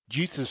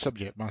Due to the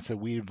subject matter,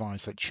 we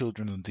advise that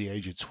children under the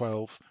age of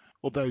 12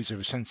 or those of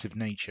a sensitive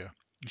nature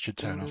should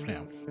turn off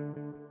now.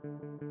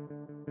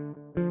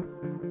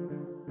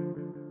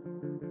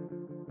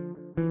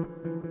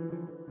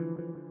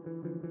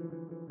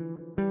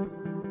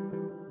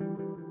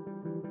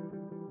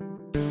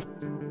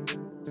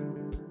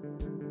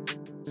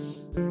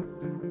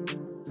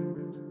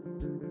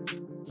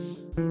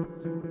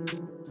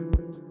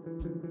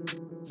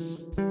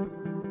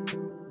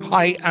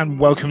 Hi, and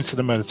welcome to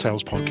the Murder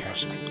Tales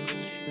podcast.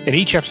 In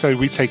each episode,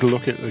 we take a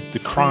look at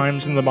the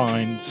crimes in the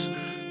minds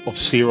of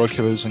serial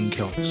killers and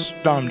killers.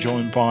 I'm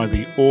joined by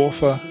the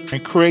author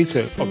and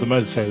creator of the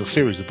Murder Tales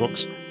series of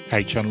books,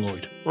 H.N.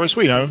 Lloyd, or as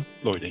we know him,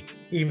 Lloydie.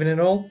 Evening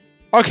all.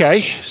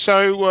 Okay,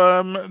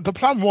 so the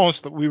plan was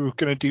that we were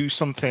going to do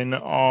something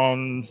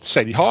on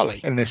Sadie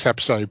Hartley in this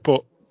episode,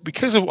 but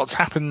because of what's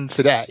happened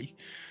today,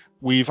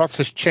 we've had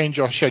to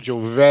change our schedule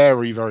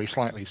very, very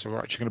slightly, so we're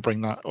actually going to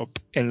bring that up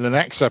in the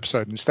next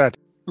episode instead.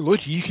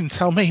 Lloyd, you can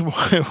tell me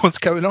what's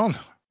going on.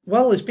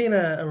 Well, there's been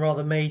a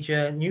rather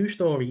major news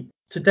story.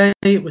 Today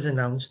it was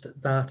announced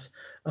that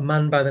a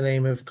man by the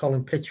name of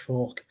Colin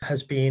Pitchfork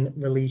has been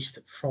released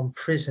from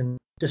prison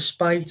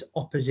despite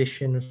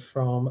opposition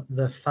from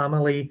the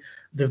family,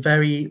 the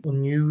very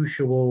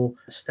unusual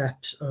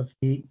steps of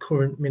the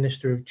current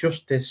Minister of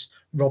Justice,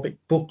 Robert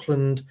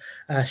Buckland,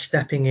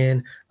 stepping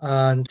in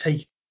and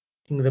taking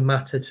the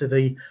matter to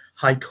the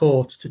High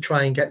Court to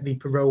try and get the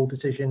parole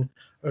decision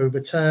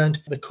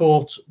overturned. The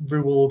court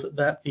ruled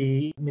that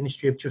the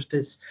Ministry of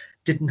Justice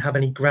didn't have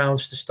any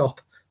grounds to stop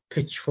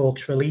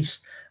Pitchfork's release,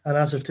 and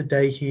as of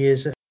today he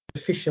is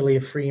officially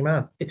a free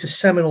man. It's a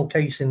seminal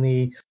case in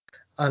the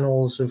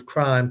annals of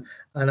crime,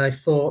 and I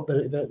thought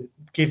that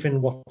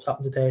given what's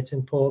happened today, it's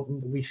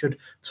important that we should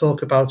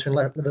talk about it and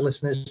let the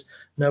listeners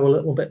know a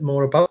little bit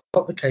more about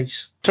the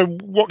case. So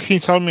what can you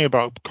tell me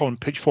about Colin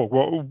Pitchfork?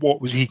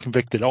 What was he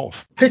convicted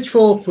of?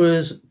 Pitchfork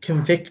was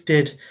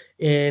convicted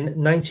in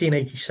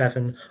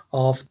 1987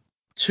 of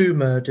 2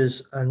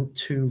 murders and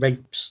 2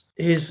 rapes.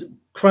 His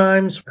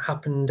crimes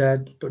happened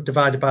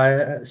divided by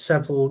a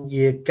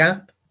several-year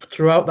gap.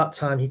 Throughout that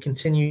time, he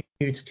continued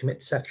to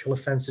commit sexual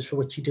offences for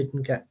which he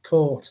didn't get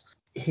caught.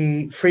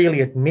 He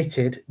freely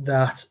admitted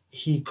that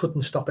he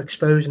couldn't stop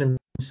exposing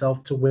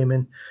himself to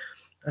women,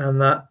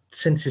 and that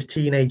since his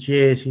teenage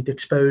years he'd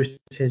exposed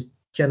his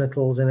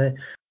genitals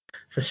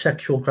for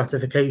sexual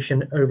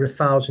gratification over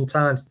 1,000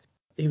 times.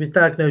 He was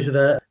diagnosed with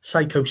a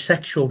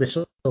psychosexual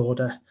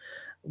disorder,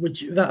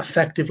 which that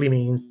effectively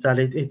means that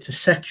it's a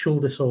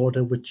sexual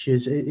disorder which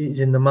is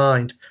in the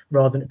mind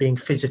rather than it being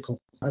physical.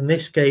 And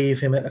this gave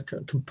him a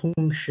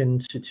compunction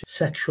to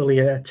sexually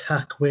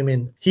attack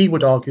women. He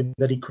would argue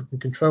that he couldn't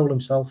control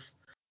himself.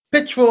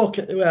 Pitchfork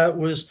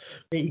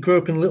he grew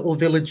up in little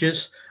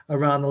villages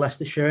around the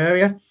Leicestershire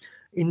area.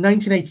 In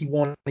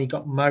 1981, he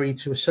got married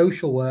to a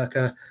social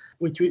worker,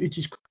 which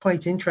is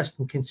quite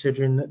interesting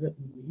considering that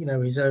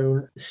his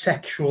own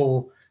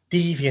sexual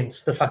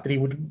deviance, the fact that he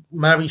would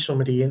marry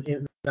somebody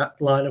in that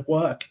line of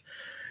work.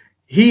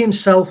 He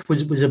himself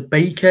was a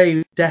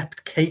baker,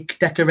 cake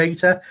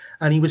decorator,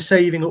 and he was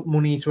saving up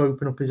money to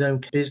open up his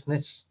own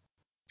business.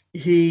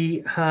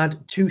 He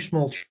had 2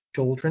 small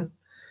children,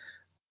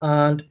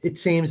 and it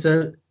seems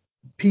that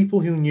people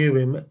who knew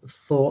him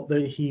thought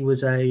that he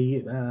was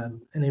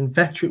an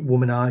inveterate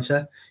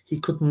womanizer. He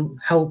couldn't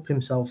help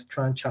himself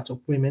try and chat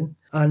up women,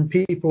 and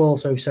people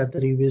also said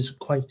that he was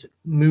quite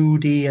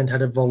moody and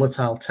had a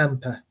volatile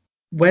temper.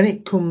 When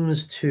it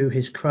comes to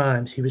his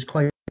crimes, he was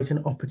quite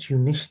an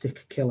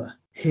opportunistic killer.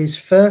 His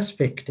first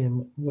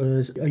victim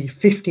was a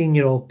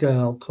 15-year-old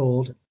girl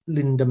called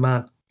Linda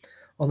Mann.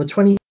 On the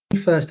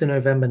 21st of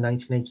November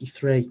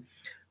 1983,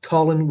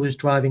 Colin was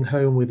driving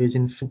home with his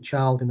infant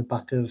child in the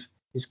back of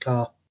his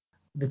car.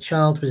 The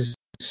child was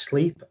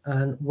asleep,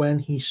 and when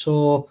he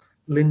saw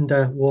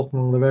Linda walking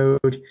along the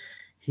road,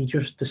 he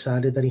just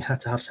decided that he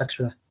had to have sex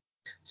with her.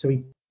 So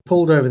he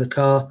pulled over the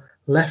car,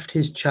 left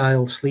his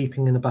child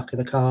sleeping in the back of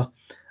the car,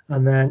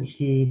 and then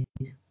he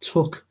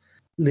took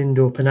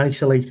Linda up an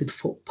isolated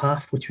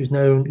footpath, which was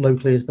known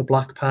locally as the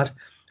Black Pad,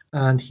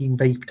 and he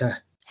raped her.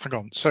 Hang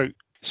on. So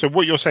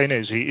what you're saying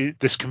is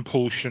this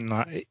compulsion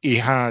that he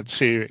had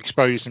to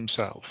expose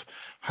himself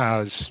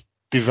has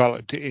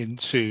developed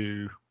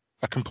into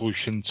a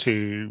compulsion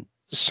to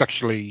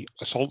sexually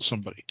assault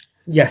somebody?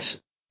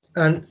 Yes.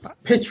 And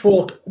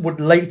Pitchfork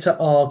would later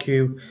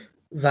argue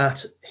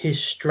that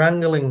his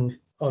strangling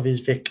of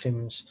his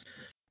victims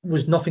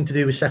was nothing to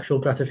do with sexual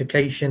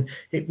gratification.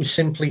 It was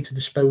simply to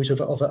dispose of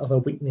a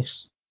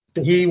witness.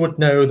 He would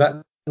know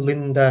that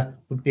Linda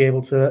would be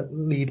able to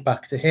lead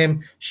back to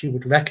him. She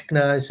would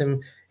recognize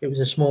him. It was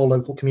a small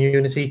local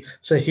community.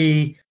 So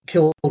he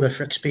killed her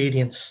for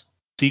expedience.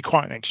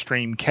 Quite an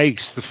extreme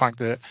case, the fact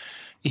that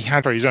he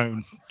had his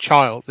own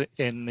child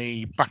in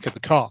the back of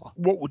the car.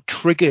 What would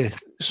trigger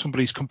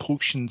somebody's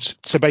compulsions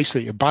to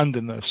basically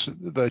abandon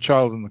their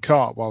child in the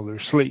car while they're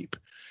asleep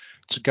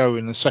to go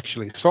in and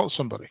sexually assault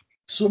somebody?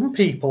 Some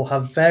people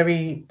have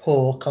very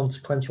poor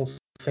consequential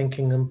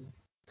thinking and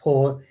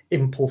poor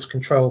impulse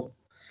control.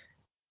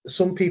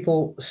 Some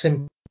people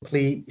simply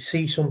simply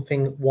see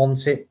something,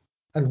 want it,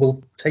 and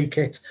will take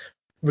it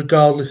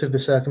regardless of the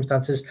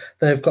circumstances.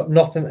 They've got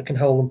nothing that can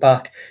hold them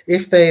back.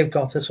 If they've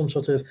got some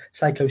sort of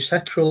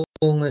psychosexual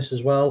illness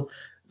as well,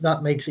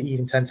 that makes it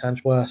even 10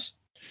 times worse.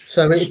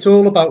 So it's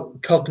all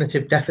about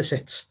cognitive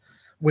deficits,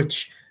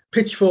 which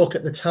Pitchfork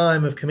at the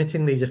time of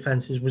committing these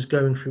offences was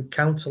going through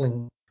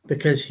counselling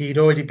because he'd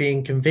already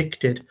been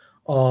convicted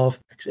of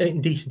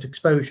indecent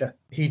exposure.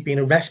 He'd been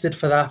arrested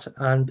for that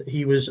and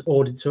he was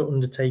ordered to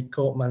undertake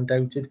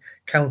court-mandated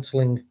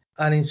counselling.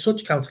 And in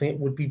such counselling, it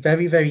would be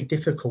very, very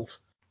difficult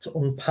to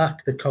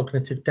unpack the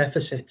cognitive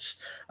deficits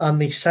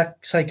and the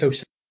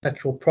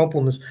psychosexual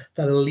problems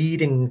that are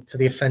leading to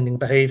the offending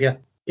behaviour.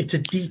 It's a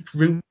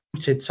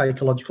deep-rooted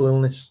psychological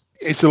illness.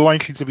 Is there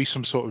likely to be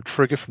some sort of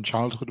trigger from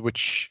childhood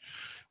which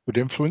would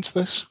influence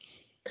this?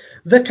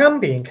 There can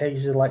be in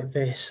cases like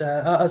this,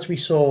 as we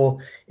saw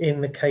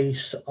in the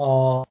case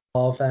of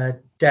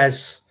Des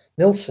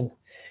Nilsson.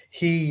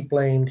 He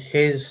blamed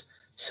his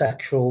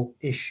sexual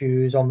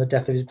issues on the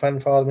death of his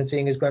grandfather and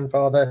seeing his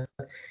grandfather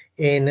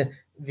in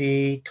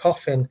the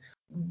coffin.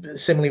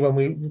 Similarly,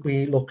 when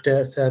we looked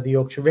at the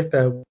Yorkshire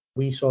Ripper,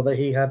 we saw that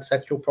he had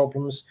sexual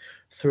problems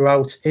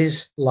throughout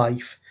his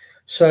life.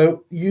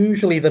 So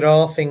usually there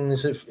are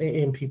things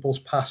in people's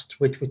past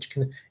which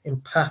can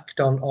impact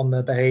on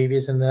their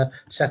behaviours and their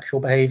sexual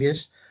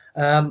behaviours.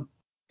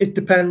 It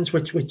depends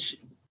which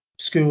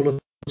school of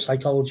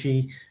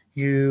psychology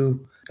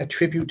you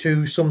attribute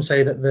to. Some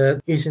say that there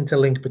isn't a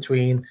link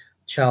between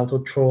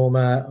childhood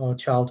trauma or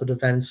childhood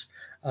events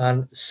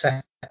and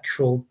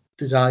sexual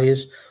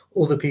desires.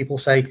 Other people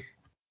say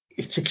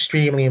it's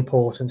extremely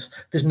important.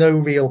 There's no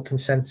real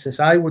consensus.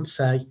 I would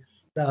say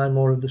that I'm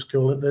more of the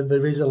school that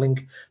there is a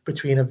link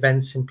between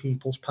events in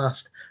people's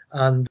past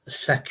and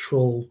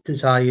sexual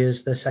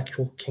desires, their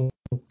sexual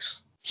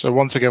kinks. So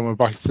once again, we're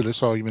back to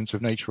this argument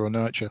of nature or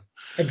nurture.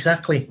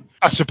 Exactly.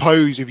 I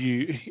suppose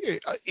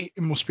it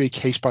must be a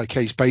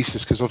case-by-case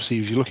basis, because obviously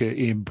if you look at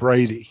Ian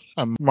Brady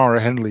and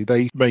Mara Henley,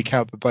 they make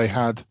out that they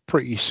had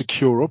pretty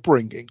secure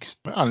upbringings,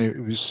 and it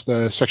was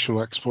their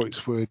sexual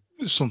exploits were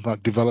something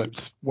that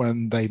developed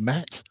when they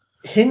met.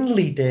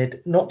 Hindley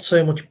did, not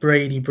so much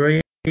Brady.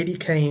 Brady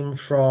came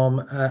from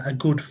a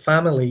good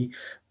family,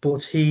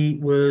 but he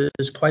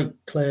was quite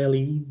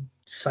clearly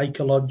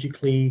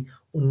psychologically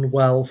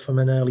unwell from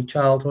an early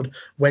childhood,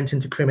 went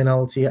into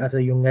criminality at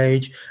a young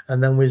age,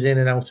 and then was in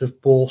and out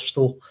of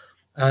Borstal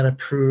and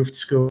approved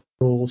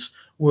schools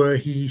where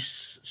he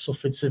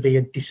suffered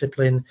severe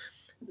discipline,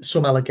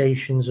 some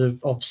allegations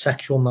of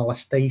sexual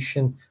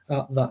molestation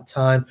at that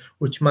time,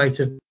 which might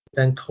have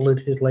then coloured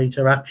his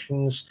later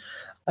actions.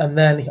 And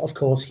then, of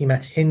course, he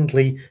met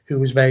Hindley, who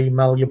was very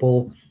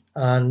malleable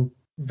and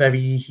very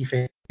easy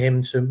for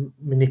him to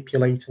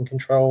manipulate and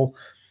control,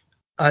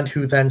 and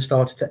who then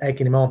started to egg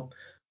him on.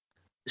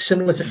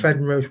 Similar to Fred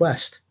and Rose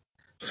West.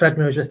 Fred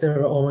and Rose West,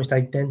 they're almost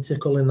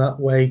identical in that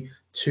way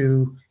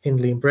to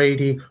Hindley and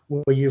Brady,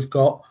 where you've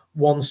got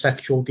one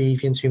sexual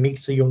deviant who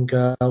meets a young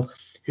girl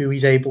who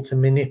he's able to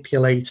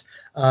manipulate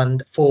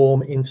and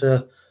form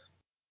into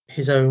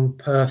his own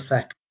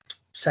perfect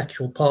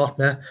sexual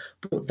partner,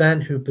 but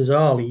then who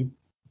bizarrely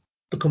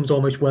becomes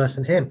almost worse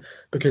than him,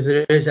 because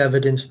there is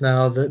evidence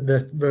now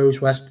that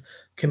Rose West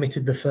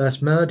committed the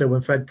first murder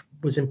when Fred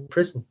was in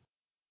prison.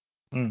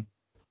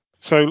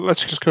 So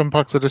let's just come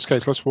back to this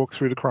case. Let's walk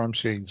through the crime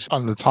scenes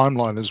and the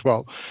timeline as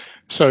well.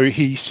 So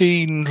he's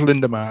seen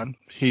Linda Mann.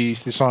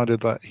 He's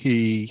decided that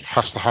he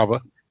has to have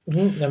her.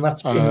 And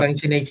that's in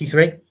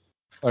 1983.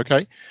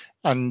 Okay.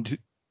 And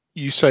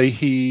you say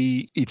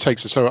he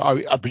takes her. So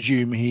I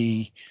presume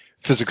he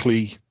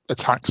physically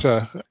attacks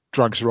her,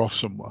 drags her off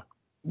somewhere.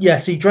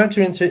 Yes, he drags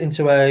her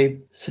into a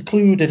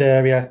secluded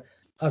area.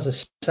 As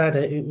I said,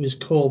 it was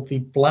called the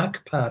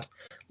Black Pad.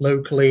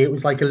 Locally, it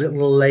was like a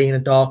little lane, a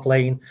dark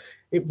lane.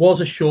 It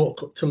was a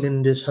shortcut to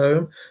Linda's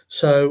home,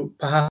 so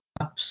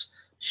perhaps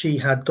she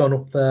had gone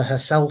up there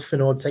herself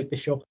in order to take the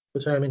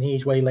shortcut home, and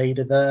he's waylaid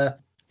her there.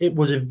 It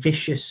was a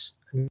vicious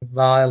and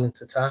violent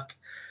attack,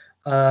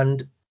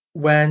 and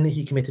when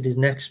he committed his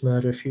next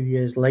murder a few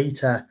years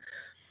later,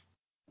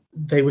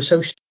 they were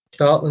so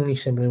startlingly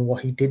similar in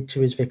what he did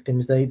to his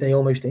victims. They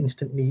almost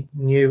instantly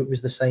knew it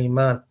was the same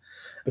man,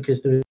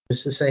 because there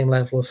was the same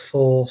level of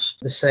force,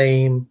 the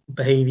same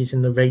behaviours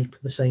in the rape,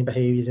 the same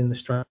behaviours in the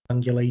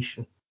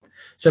strangulation.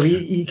 So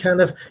he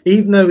kind of,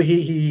 even though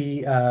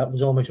he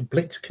was almost a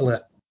blitz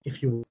killer,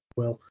 if you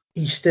will,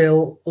 he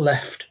still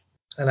left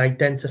an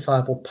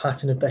identifiable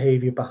pattern of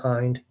behaviour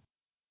behind.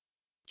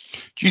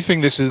 Do you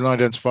think this is an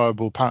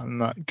identifiable pattern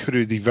that could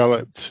have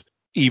developed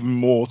even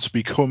more to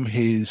become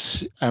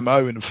his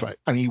MO in effect,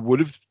 and he would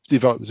have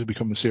developed to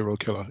become a serial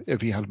killer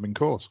if he hadn't been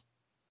caught?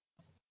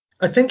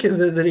 I think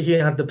that he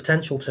had the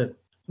potential to.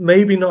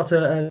 Maybe not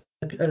a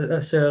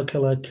serial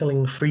killer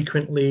killing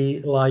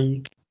frequently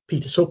like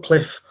Peter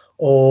Sutcliffe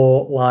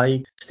or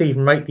like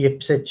Stephen Wright, the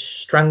Ipswich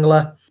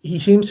Strangler. He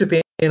seems to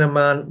be a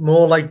man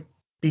more like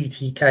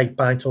BTK,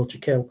 Bind, Torture,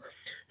 Kill,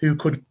 who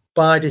could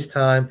bide his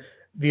time.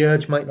 The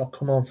urge might not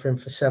come on for him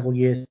for several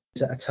years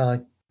at a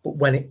time, but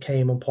when it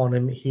came upon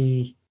him,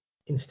 he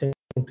instinctively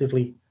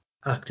instinctively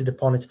acted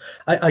upon it.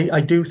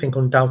 I do think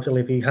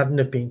undoubtedly if he hadn't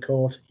have been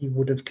caught, he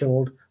would have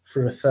killed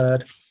for a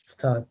third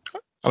time.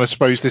 And I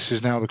suppose this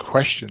is now the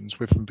questions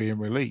with him being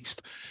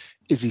released.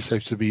 Is he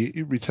safe to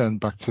be returned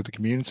back to the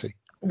community?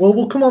 Well,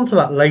 we'll come on to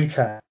that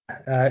later,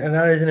 and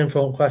that is an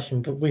important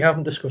question, but we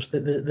haven't discussed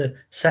the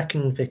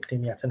second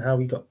victim yet and how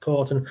he got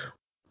caught and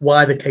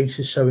why the case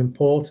is so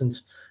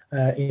important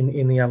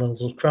in the Alan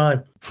Dulles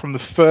crime. From the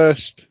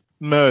first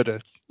murder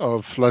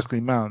of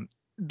Leslie Mann,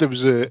 there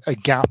was a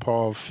gap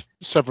of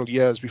several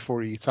years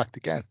before he attacked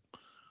again.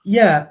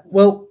 Yeah,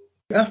 well,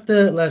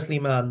 after Leslie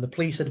Mann, the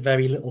police had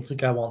very little to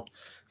go on.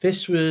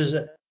 This was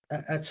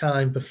a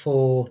time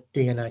before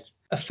DNA.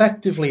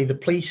 Effectively, the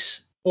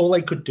police, all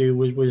they could do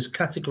was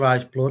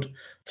categorise blood,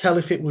 tell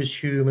if it was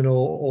human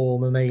or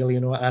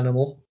mammalian or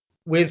animal.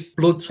 With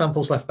blood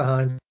samples left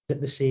behind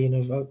at the scene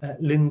of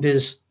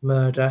Linda's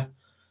murder,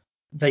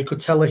 they could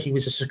tell that he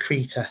was a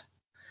secretor.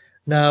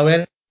 Now,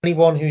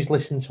 anyone who's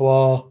listened to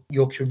our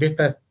Yorkshire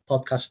Ripper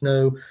podcast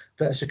know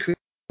that a secretor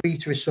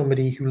is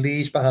somebody who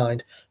leaves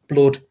behind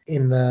blood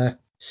in their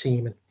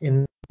semen.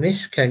 In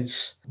this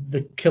case,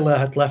 the killer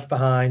had left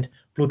behind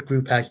blood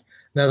group A.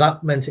 Now,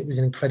 that meant it was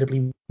an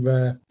incredibly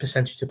rare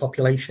percentage of the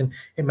population.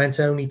 It meant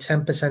only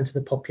 10% of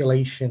the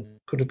population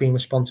could have been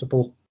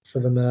responsible for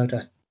the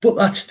murder. But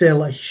that's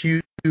still a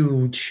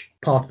huge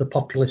part of the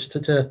populace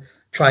to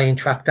try and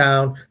track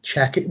down,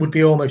 check. It would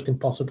be almost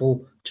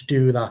impossible to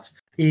do that.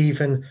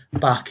 Even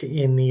back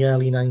in the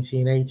early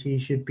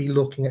 1980s, you'd be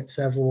looking at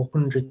several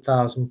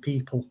 100,000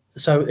 people.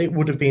 So it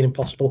would have been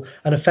impossible.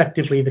 And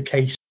effectively, the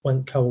case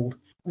went cold.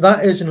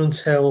 That isn't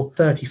until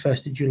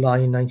 31st of July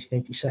in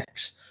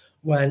 1986,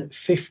 when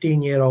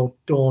 15-year-old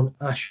Dawn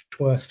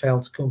Ashworth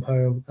failed to come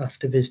home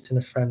after visiting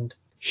a friend.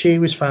 She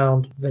was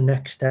found the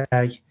next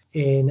day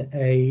in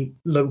a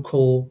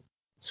local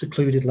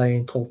secluded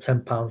lane called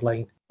 10 Pound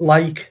Lane.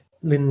 Like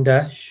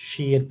Linda,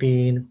 she had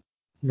been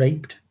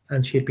raped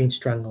and she had been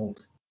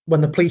strangled.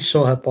 When the police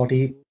saw her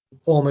body,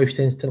 almost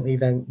instantly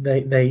then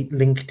they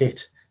linked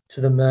it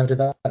to the murder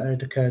that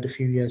had occurred a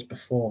few years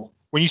before.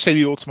 When you say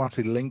they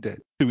automatically linked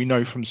it, do we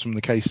know from some of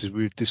the cases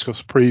we've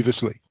discussed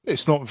previously,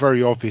 it's not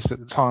very obvious at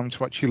the time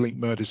to actually link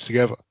murders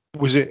together.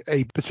 Was it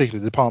a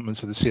particular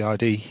department of the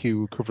CID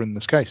who were covering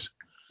this case?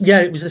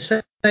 Yeah, it was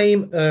the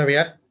same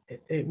area.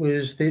 It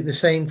was the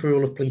same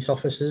rule of police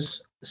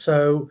officers.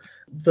 So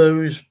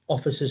those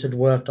officers had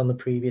worked on the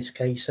previous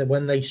case. So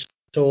when they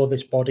saw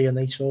this body and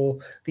they saw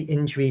the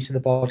injuries to the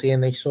body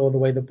and they saw the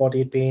way the body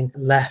had been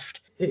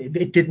left,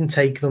 it didn't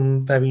take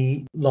them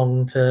very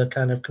long to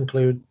kind of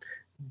conclude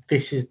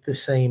this is the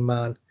same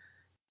man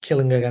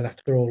killing again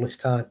after all this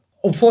time.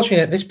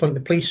 Unfortunately, at this point,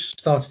 the police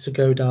started to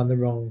go down the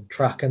wrong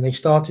track and they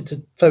started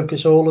to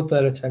focus all of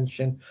their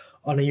attention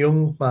on a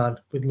young man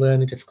with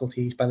learning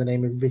difficulties by the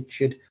name of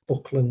Richard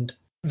Buckland.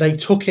 They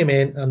took him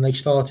in and they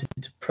started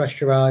to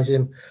pressurise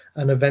him,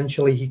 and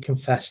eventually he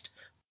confessed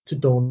to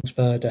Dawn's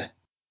murder.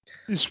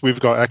 We've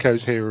got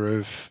echoes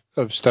here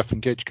of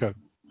Stefan Gitchko.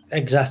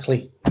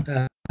 Exactly.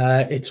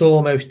 It's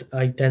almost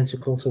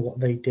identical to what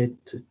they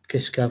did to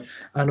Gisco,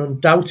 and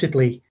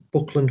undoubtedly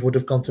Buckland would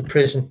have gone to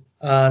prison.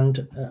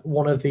 And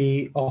one of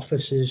the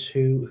officers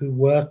who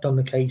worked on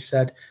the case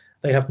said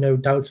they have no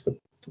doubts that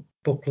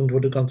Buckland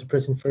would have gone to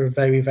prison for a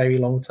very, very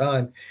long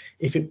time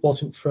if it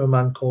wasn't for a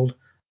man called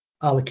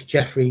Alex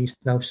Jeffries,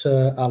 now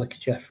Sir Alex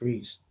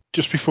Jeffries.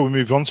 Just before we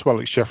move on to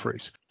Alex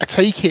Jeffries, I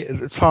take it at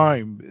the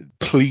time,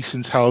 police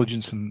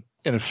intelligence, in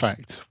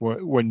effect,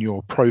 when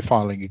you're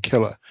profiling a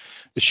killer,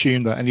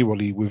 assumed that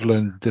anybody with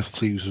learning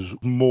difficulties was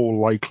more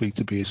likely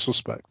to be a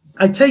suspect.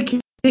 I take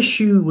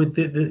issue with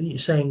the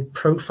saying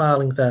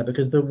profiling there,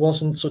 because there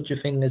wasn't such a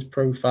thing as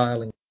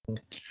profiling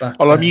back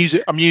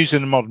then. I'm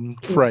using a modern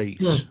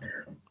phrase.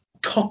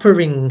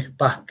 Coppering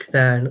back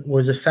then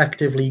was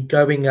effectively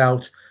going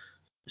out,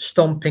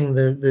 stomping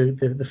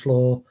the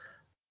floor,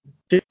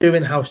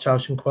 doing house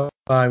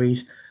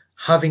inquiries,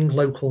 having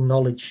local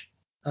knowledge,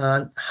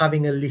 and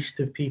having a list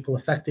of people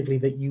effectively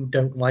that you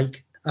don't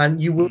like. And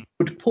you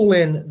would pull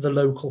in the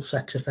local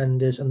sex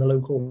offenders and the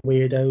local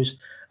weirdos,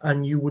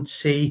 and you would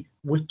see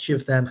which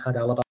of them had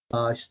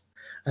alibis.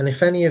 And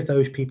if any of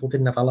those people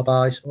didn't have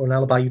alibis, or an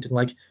alibi you didn't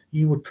like,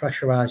 you would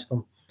pressurize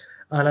them.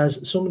 And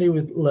as somebody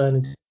with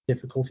learning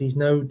difficulties,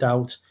 no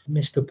doubt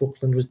Mr.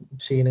 Buckland was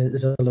seen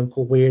as a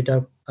local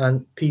weirdo,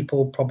 and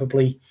people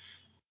probably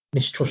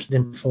mistrusted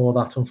him for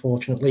that,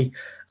 unfortunately.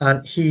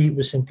 And he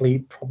was simply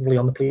probably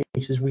on the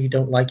police's "we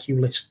don't like you"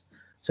 list.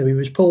 So he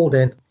was pulled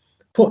in,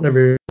 put in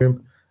a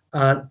room,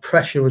 and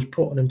pressure was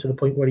put on him to the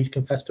point where he's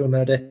confessed to a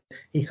murder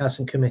he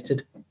hasn't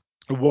committed.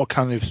 What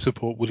kind of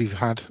support would he have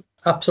had?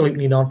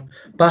 Absolutely none.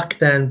 Back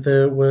then,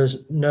 there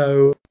was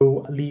no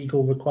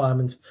legal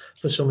requirement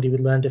for somebody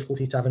with learning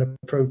difficulties to have an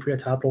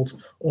appropriate adult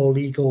or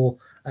legal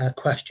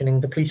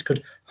questioning. The police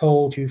could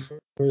hold you for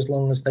as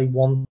long as they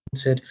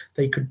wanted.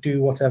 They could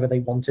do whatever they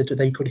wanted.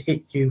 They could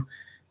hit you.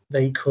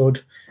 They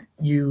could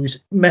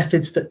use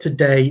methods that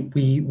today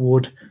we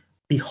would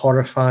be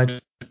horrified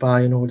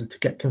by in order to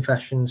get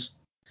confessions.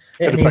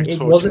 I mean,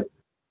 it wasn't.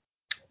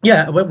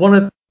 Yeah, one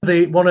of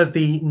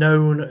the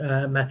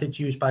known methods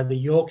used by the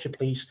Yorkshire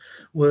police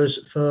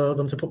was for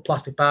them to put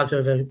plastic bags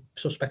over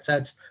suspects'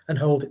 heads and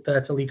hold it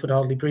there till he could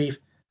hardly breathe,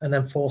 and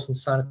then force them to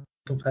sign a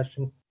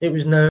confession. It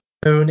was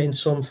known in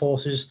some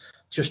forces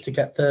just to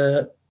get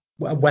a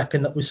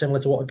weapon that was similar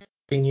to what had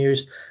been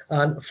used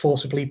and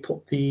forcibly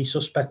put the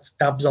suspect's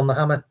dabs on the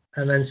hammer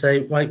and then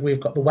say, right, we've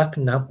got the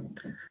weapon now.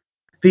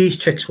 These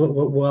tricks were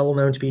well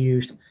known to be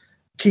used.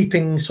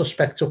 Keeping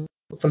suspects up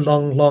for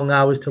long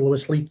hours till they were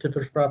sleep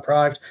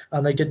deprived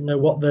and they didn't know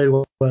what they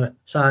were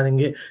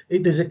signing.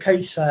 There's a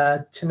case,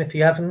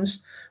 Timothy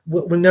Evans.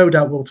 We no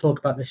doubt we'll talk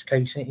about this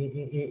case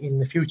in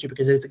the future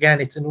because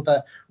it's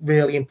another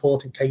really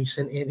important case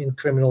in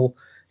criminal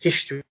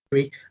history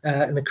in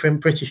the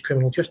British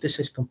criminal justice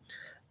system.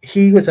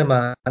 He was a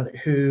man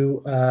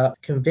who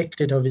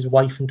convicted of his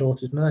wife and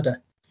daughter's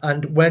murder.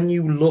 And when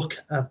you look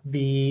at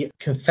the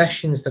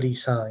confessions that he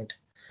signed,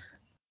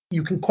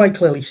 you can quite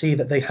clearly see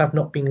that they have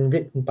not been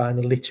written by an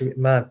illiterate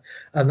man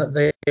and that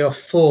they are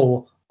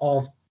full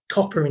of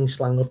coppering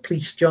slang, of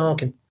police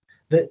jargon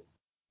that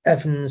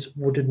Evans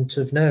wouldn't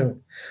have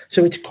known.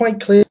 So it's quite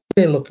clear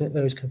looking at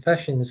those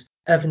confessions,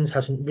 Evans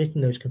hasn't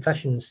written those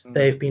confessions.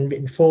 They've been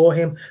written for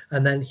him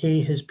and then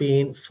he has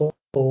been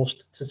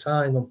forced to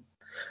sign them.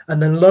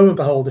 And then lo and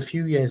behold, a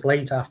few years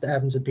later, after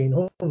Evans had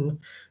been hung,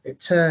 it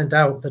turned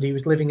out that he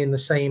was living in the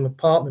same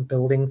apartment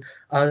building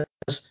as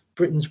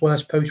Britain's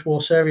worst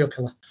post-war serial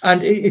killer.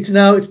 And it's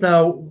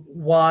now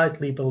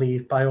widely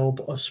believed by all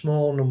but a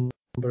small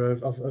number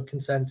of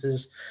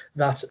consenters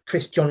that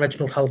John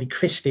Reginald Halvey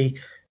Christie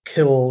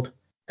killed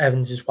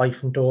Evans's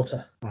wife and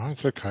daughter.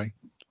 Right, okay.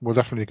 We'll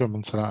definitely come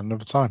on to that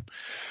another time.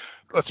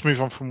 Let's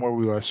move on from where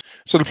we were.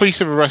 So the police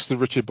have arrested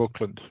Richard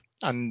Buckland,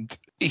 and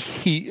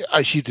he,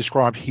 as you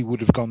described, he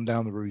would have gone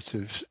down the route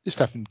of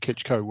Stefan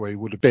Kitchko, where he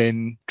would have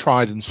been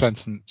tried and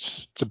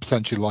sentenced to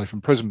potentially life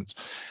imprisonment.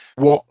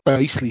 What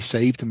basically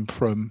saved him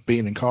from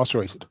being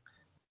incarcerated?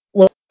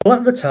 Well,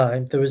 at the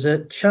time, there was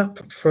a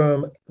chap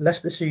from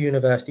Leicestershire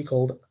University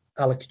called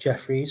Alex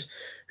Jeffreys,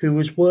 who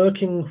was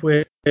working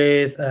with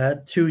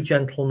two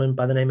gentlemen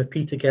by the name of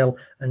Peter Gill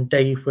and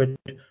David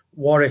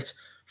Warrett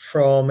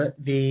from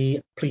the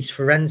police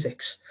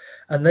forensics,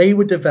 and they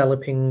were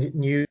developing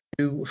new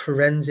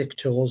forensic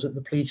tools that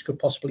the police could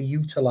possibly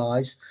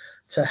utilize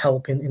to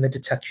help in the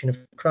detection of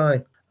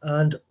crime.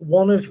 And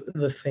one of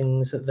the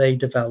things that they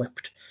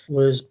developed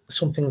was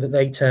something that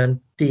they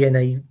termed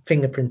DNA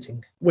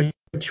fingerprinting,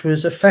 which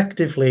was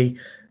effectively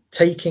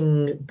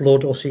taking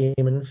blood or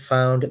semen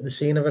found at the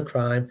scene of a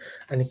crime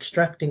and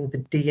extracting the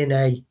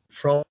DNA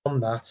from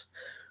that,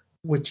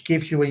 which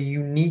gives you a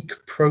unique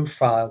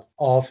profile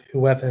of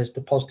whoever has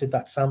deposited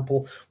that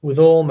sample with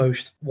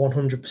almost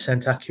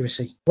 100%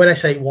 accuracy. When I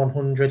say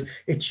 100,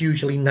 it's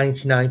usually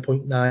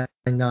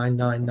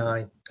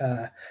 99.9999,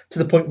 to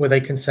the point where they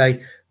can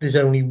say there's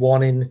only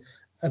 1 in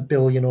a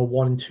billion or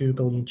 1 in 2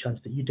 billion chance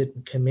that you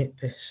didn't commit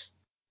this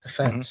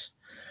offence.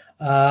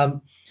 Mm-hmm.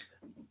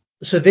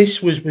 So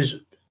this was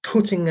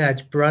cutting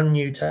edge, brand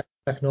new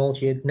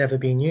technology had never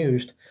been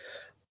used.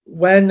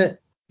 When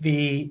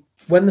the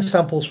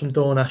samples from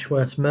Dawn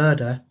Ashworth's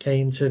murder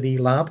came to the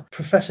lab,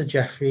 Professor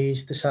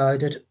Jeffreys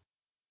decided,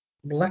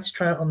 let's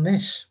try it on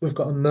this. We've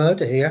got a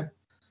murder here.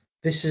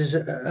 This is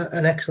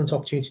an excellent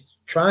opportunity to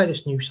try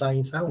this new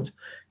science out.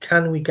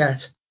 Can we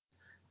get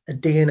a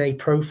DNA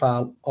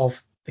profile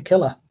of the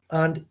killer?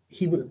 And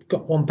he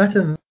got one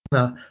better than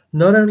that.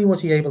 Not only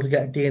was he able to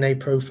get a DNA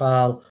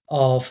profile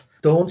of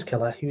Dawn's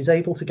killer, he was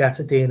able to get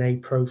a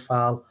DNA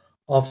profile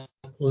of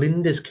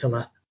Linda's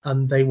killer,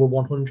 and they were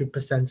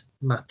 100%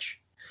 match.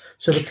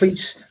 So the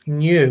police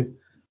knew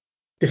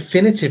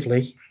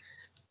definitively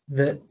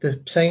that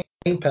the same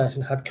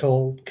person had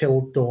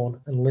killed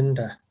Dawn and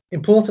Linda.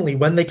 Importantly,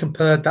 when they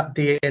compared that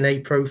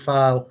DNA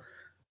profile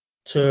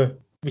to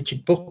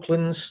Richard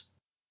Buckland's,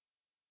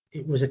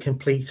 it was a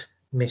complete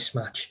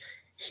mismatch.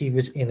 He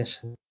was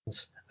innocent,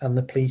 and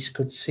the police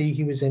could see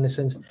he was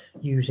innocent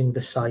using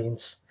the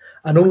science.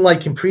 And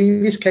unlike in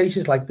previous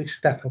cases, like the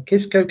Stefan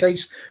Kitchko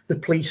case, the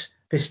police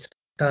this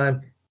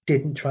time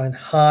didn't try and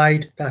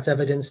hide that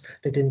evidence.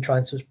 They didn't try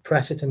and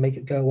suppress it and make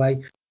it go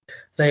away.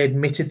 They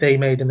admitted they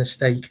made a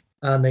mistake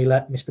and they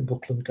let Mr.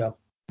 Buckland go.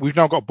 We've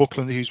now got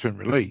Buckland who's been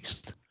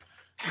released.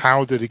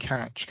 How did he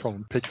catch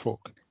Colin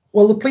Pitchfork?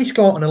 Well, the police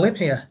go out on a limb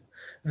here.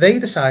 They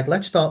decide,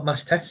 let's start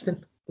mass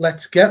testing.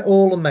 Let's get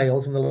all the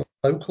males in the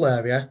local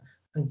area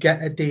and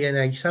get a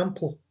DNA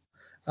sample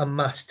and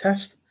mass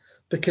test,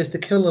 because the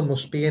killer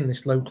must be in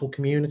this local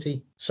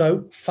community.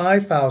 So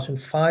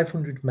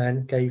 5,500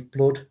 men gave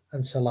blood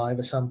and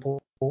saliva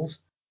samples,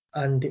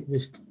 and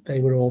they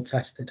were all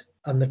tested,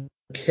 and the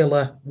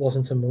killer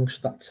wasn't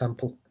amongst that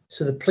sample.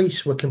 So the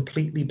police were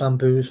completely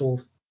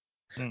bamboozled.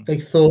 They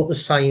thought the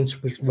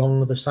science was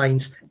wrong, the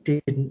science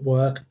didn't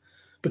work,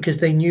 because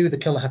they knew the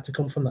killer had to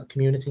come from that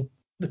community.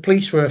 The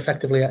police were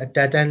effectively at a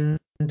dead end.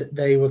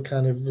 They were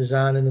kind of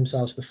resigning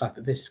themselves to the fact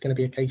that this is going to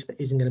be a case that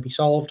isn't going to be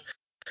solved,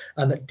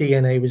 and that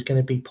DNA was going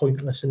to be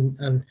pointless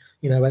and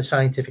a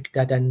scientific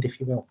dead end, if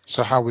you will.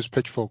 So how was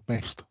Pitchfork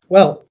missed?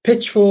 Well,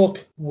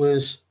 Pitchfork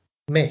was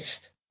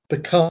missed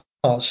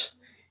because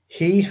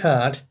he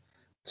had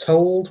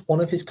told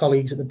one of his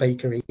colleagues at the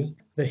bakery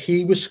that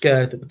he was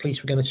scared that the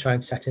police were going to try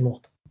and set him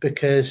up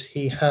because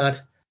he had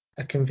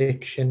a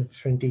conviction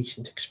for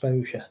indecent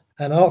exposure.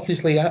 And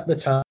obviously at the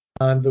time,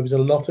 there was a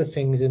lot of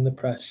things in the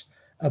press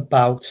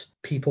about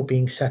people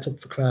being set up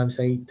for crimes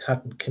they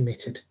hadn't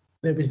committed.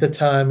 It was the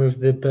time of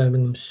the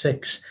Birmingham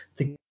 6,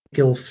 the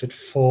Guildford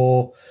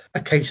 4, a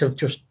case I've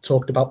just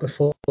talked about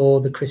before,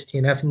 the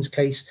Christian Evans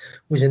case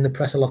was in the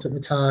press a lot at the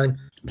time.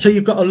 So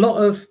you've got a lot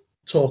of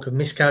talk of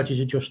miscarriages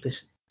of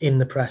justice in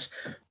the press.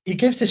 He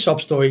gives this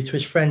sob story to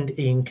his friend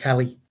Ian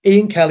Kelly.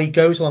 Ian Kelly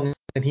goes along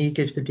and he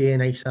gives the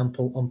DNA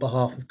sample on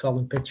behalf of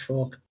Colin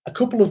Pitchfork. A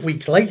couple of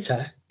weeks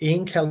later,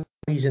 Ian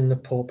Kelly's in the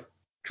pub,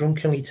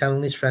 drunkenly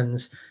telling his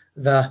friends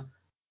that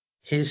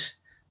his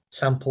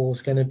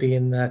sample's going to be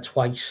in there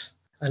twice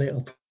and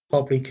it'll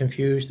probably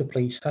confuse the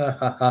police. Ha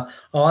ha ha.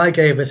 Oh, I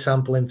gave a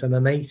sample in for my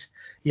mate.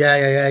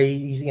 Yeah.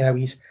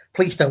 He's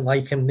police don't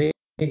like him. They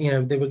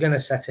were going to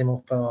set him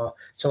up.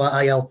 So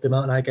I helped him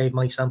out and I gave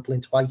my sample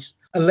in twice.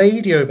 A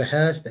lady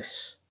overhears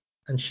this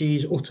and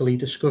she's utterly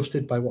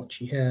disgusted by what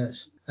she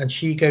hears. And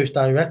she goes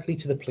directly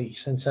to the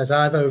police and says,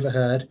 I've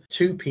overheard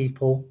two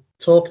people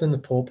talking in the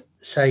pub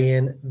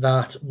saying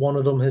that one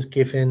of them has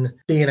given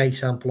DNA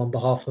sample on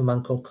behalf of a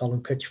man called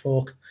Colin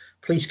Pitchfork.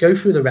 Police go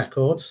through the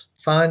records,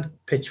 find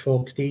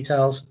Pitchfork's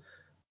details,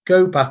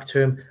 go back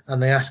to him,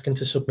 and they ask him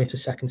to submit a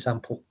second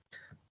sample.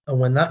 And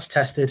when that's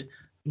tested,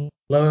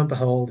 lo and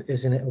behold,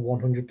 isn't it a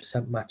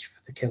 100% match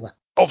for the killer?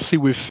 Obviously,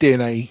 with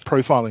DNA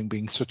profiling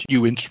being such a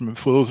new instrument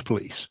for the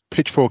police,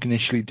 Pitchfork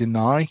initially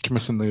denied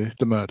committing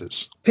the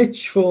murders.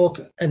 Pitchfork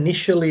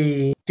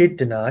initially did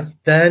deny.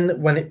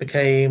 Then, when it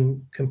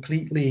became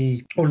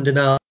completely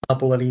undeniable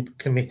that he'd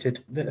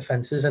committed the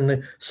offences and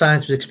the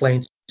science was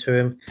explained to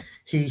him,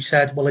 he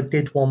said, well, I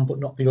did one, but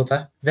not the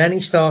other. Then he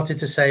started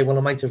to say, well,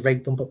 I might have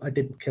raped them, but I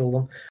didn't kill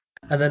them.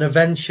 And then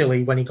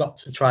eventually, when he got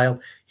to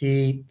trial,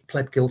 he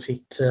pled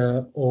guilty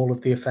to all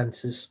of the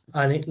offences.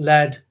 And it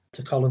led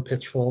to Colin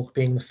Pitchfork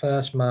being the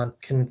first man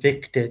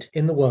convicted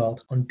in the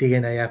world on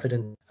DNA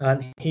evidence.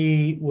 And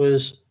he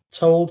was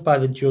told by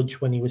the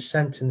judge when he was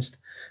sentenced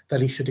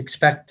that he should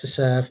expect to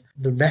serve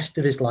the rest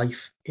of his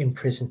life in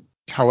prison.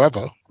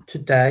 However,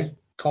 today,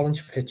 Colin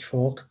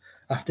Pitchfork,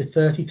 after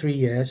 33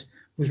 years,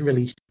 was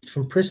released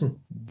from prison.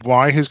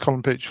 Why has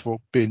Colin Pitchfork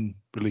been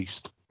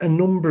released? A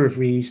number of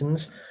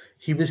reasons.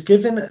 He was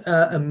given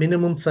a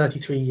minimum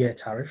 33-year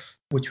tariff,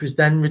 which was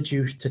then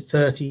reduced to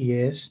 30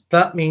 years.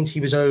 That means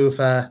he was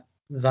over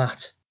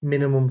that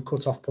minimum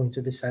cut-off point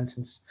of his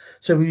sentence.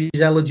 So he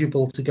was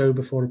eligible to go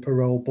before a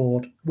parole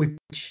board,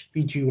 which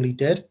he duly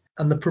did.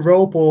 And the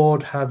parole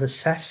board have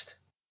assessed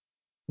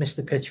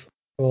Mr.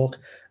 Pitchfork,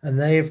 and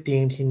they have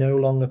deemed he no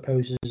longer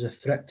poses a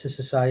threat to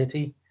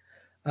society,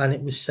 and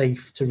it was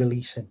safe to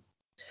release him.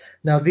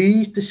 Now,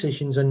 these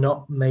decisions are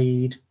not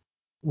made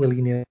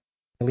willy-nilly.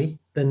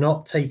 They're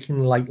not taken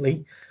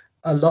lightly.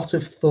 A lot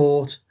of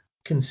thought,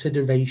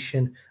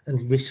 consideration,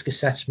 and risk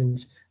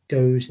assessment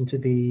goes into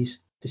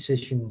these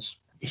decisions.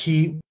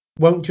 He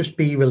won't just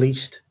be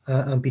released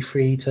and be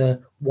free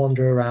to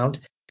wander around.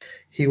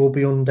 He will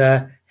be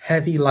under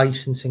heavy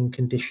licensing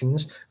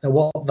conditions. Now,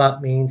 what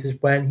that means is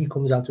when he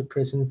comes out of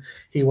prison,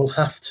 he will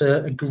have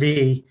to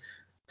agree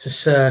to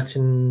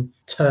certain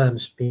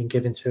terms being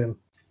given to him.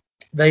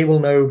 They will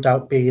no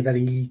doubt be that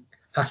he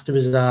has to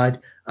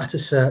reside at a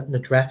certain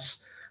address.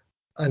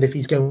 And if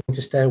he's going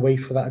to stay away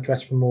from that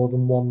address for more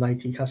than one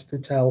night, he has to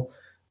tell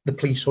the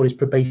police or his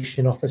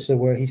probation officer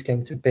where he's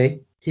going to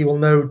be. He will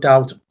no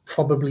doubt,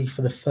 probably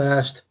for the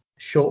first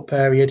short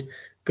period,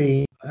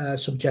 be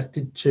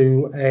subjected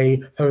to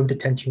a home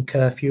detention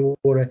curfew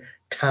or a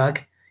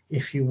tag,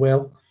 if you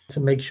will, to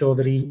make sure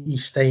that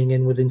he's staying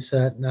in within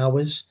certain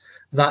hours.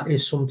 That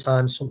is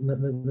sometimes something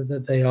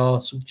that they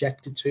are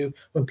subjected to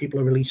when people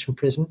are released from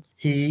prison.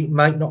 He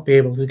might not be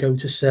able to go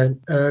to certain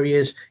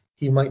areas.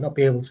 He might not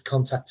be able to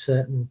contact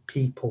certain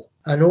people.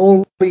 And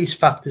all these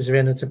factors are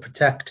in it to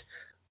protect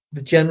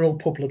the general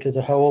public as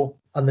a whole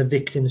and the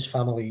victims'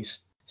 families.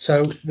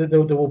 So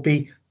there will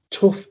be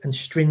tough and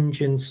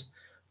stringent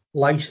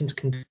license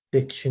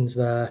convictions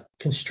there,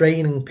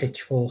 constraining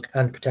Pitchfork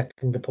and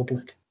protecting the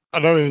public. I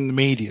know in the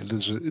media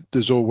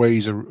there's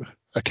always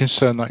a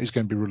concern that he's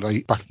going to be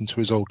relayed back into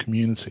his old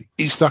community.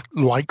 Is that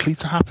likely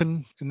to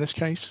happen in this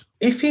case?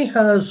 If he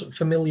has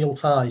familial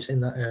ties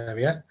in that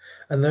area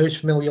and those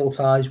familial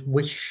ties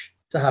wish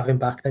to have him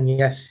back, then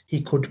yes,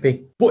 he could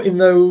be. But in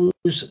those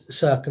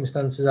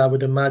circumstances, I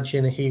would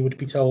imagine he would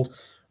be told,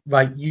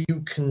 right, you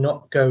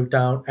cannot go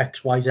down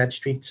XYZ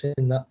streets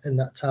in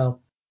that town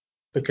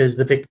because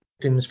the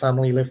victim's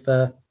family live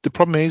there. The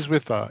problem is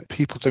with that,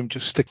 people don't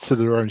just stick to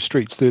their own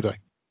streets, do they?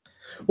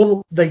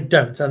 Well, they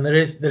don't, and there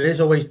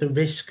is always the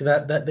risk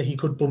that he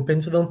could bump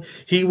into them.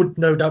 He would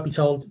no doubt be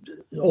told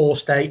or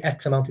stay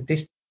X amount of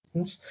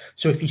distance.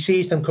 So if he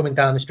sees them coming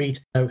down the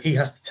street, he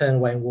has to turn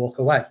away and walk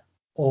away,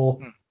 or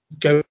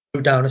go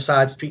down a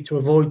side street to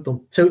avoid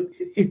them. So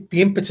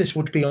the impetus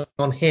would be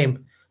on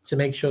him to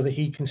make sure that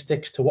he can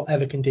stick to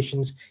whatever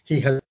conditions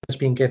he has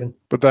been given.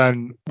 But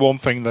then one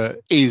thing that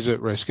is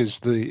at risk is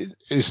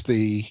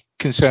the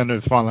concern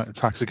of violent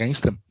attacks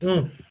against him.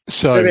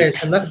 So there is,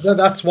 and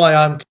that's why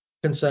I'm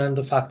concerned.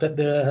 The fact that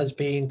there has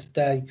been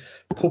today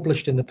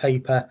published in the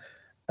paper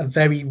a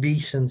very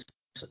recent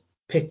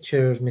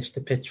picture of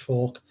Mr.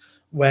 Pitchfork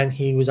when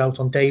he was out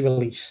on day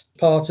release.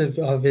 Part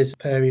of his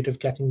period of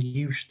getting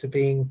used to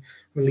being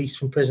released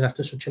from prison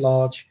after such a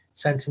large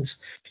sentence,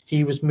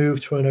 he was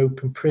moved to an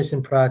open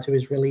prison prior to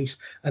his release,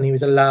 and he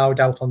was allowed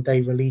out on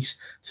day release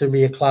to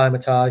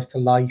reacclimatise to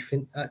life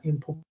in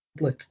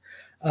public.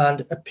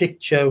 And a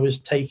picture was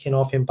taken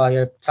of him by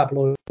a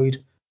tabloid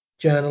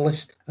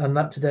journalist, and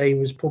that today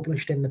was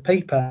published in the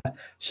paper.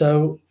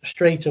 So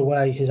straight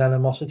away his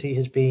animosity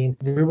has been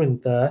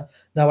ruined there.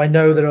 Now I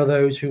know there are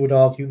those who would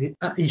argue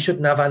that he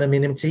shouldn't have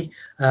anonymity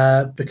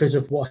because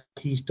of what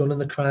he's done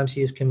and the crimes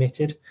he has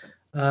committed,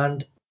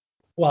 and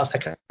whilst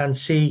I can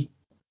see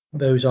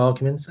those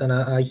arguments and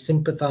I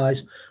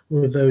sympathise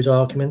with those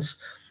arguments,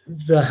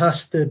 there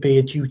has to be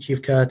a duty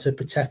of care to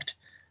protect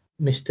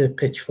Mr.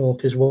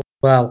 Pitchfork as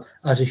well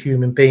as a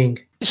human being.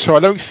 So I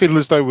don't feel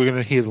as though we're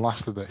going to hear the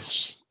last of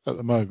this at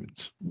the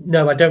moment.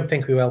 No, I don't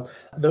think we will.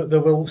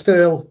 There will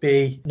still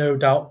be, no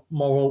doubt,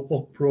 moral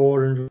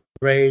uproar and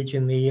rage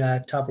in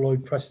the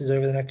tabloid presses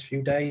over the next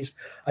few days.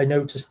 I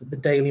noticed that the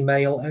Daily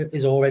Mail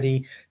is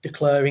already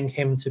declaring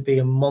him to be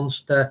a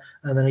monster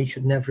and that he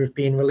should never have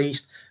been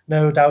released.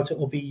 No doubt it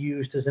will be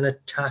used as an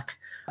attack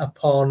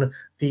upon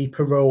the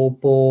parole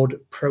board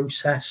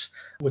process,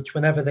 which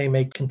whenever they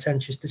make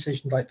contentious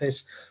decisions like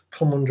this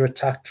come under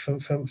attack from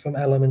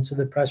elements of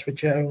the press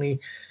which are only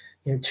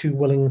too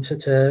willing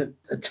to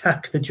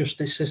attack the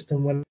justice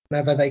system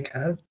whenever they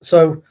can.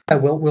 So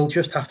we'll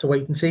just have to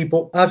wait and see.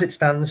 But as it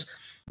stands,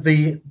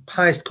 the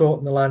highest court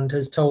in the land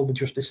has told the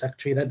Justice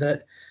Secretary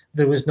that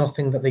there was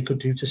nothing that they could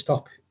do to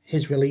stop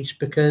his release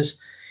because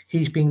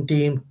he's been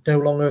deemed no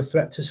longer a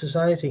threat to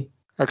society.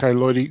 Okay,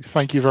 Lloydie,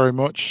 thank you very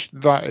much.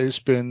 That has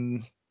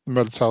been the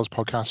Murder Tales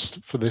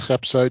podcast for this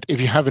episode. If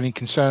you have any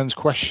concerns,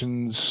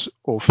 questions,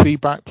 or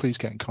feedback, please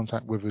get in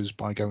contact with us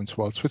by going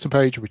to our Twitter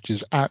page, which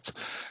is at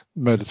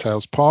Murder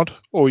Tales Pod,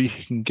 or you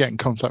can get in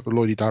contact with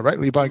Lloydie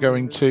directly by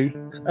going to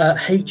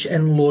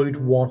HN Lloyd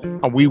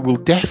 1. And we will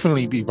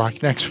definitely be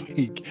back next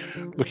week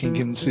looking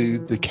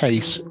into the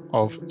case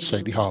of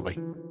Sadie Harley.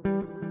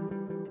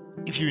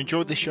 If you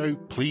enjoyed this show,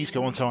 please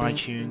go onto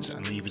iTunes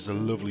and leave us a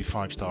lovely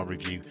 5-star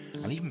review.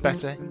 And even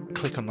better,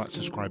 click on that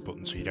subscribe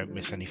button so you don't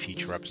miss any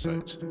future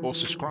episodes. Or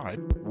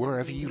subscribe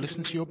wherever you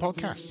listen to your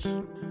podcasts.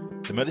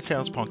 The Murder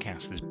Tales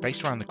podcast is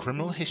based around the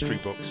criminal history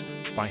books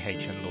by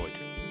H.N. Lloyd.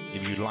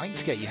 If you'd like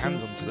to get your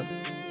hands onto them,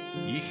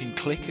 you can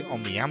click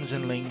on the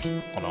Amazon link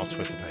on our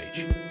Twitter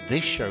page.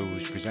 This show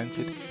was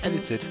presented,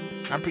 edited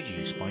and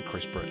produced by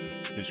Chris Britton.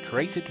 It was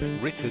created,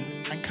 written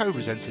and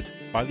co-presented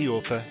by the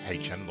author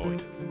H.N.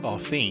 Lloyd. Our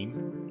theme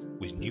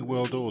was New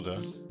World Order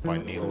by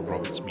Neil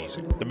Roberts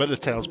Music. The Murder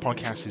Tales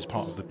podcast is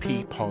part of the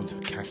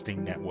P-Podcasting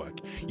Network.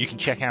 You can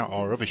check out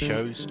our other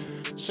shows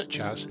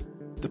such as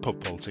the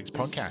Pub Politics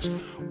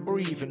podcast, or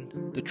even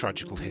the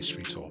Tragical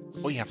History Tour.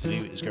 All you have to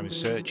do is go and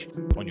search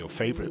on your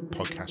favourite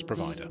podcast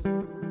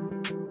provider.